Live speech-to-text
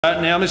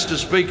Now, Mr.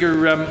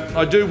 Speaker,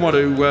 I do want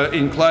to,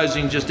 in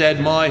closing, just add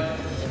my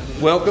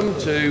welcome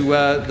to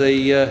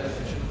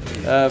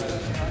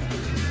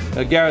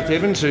Gareth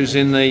Evans, who's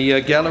in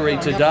the gallery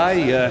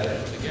today.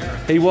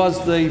 He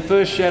was the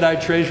first Shadow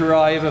Treasurer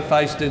I ever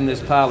faced in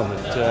this Parliament,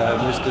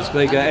 Mr.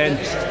 Speaker,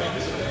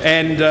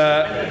 and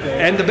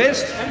the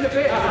best.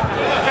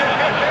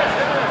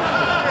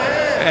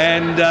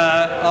 And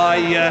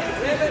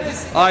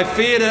I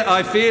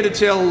fear to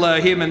tell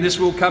him, and this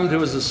will come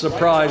to as a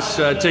surprise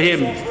to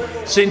him,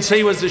 since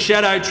he was the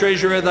Shadow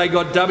Treasurer, they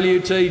got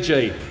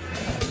WTG.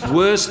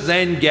 Worse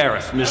than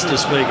Gareth, Mr.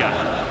 Speaker.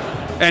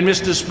 And,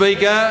 Mr.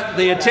 Speaker,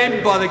 the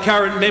attempt by the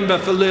current member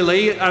for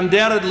Lilly,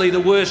 undoubtedly the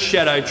worst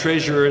Shadow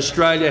Treasurer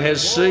Australia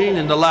has seen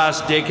in the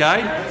last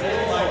decade.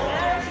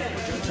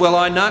 Well,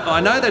 I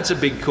know that's a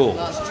big call.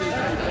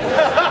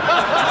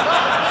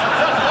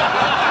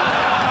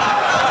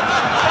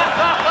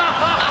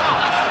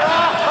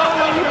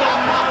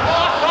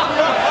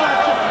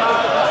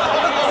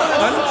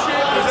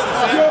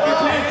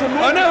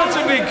 I know it's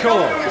a big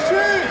call.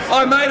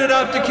 I made it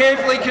after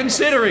carefully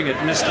considering it,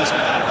 Mr.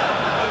 Speaker.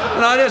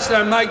 And I just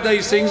don't make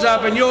these things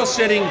up. And you're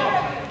sitting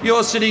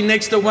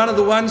next to one of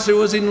the ones who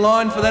was in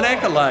line for that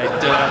accolade.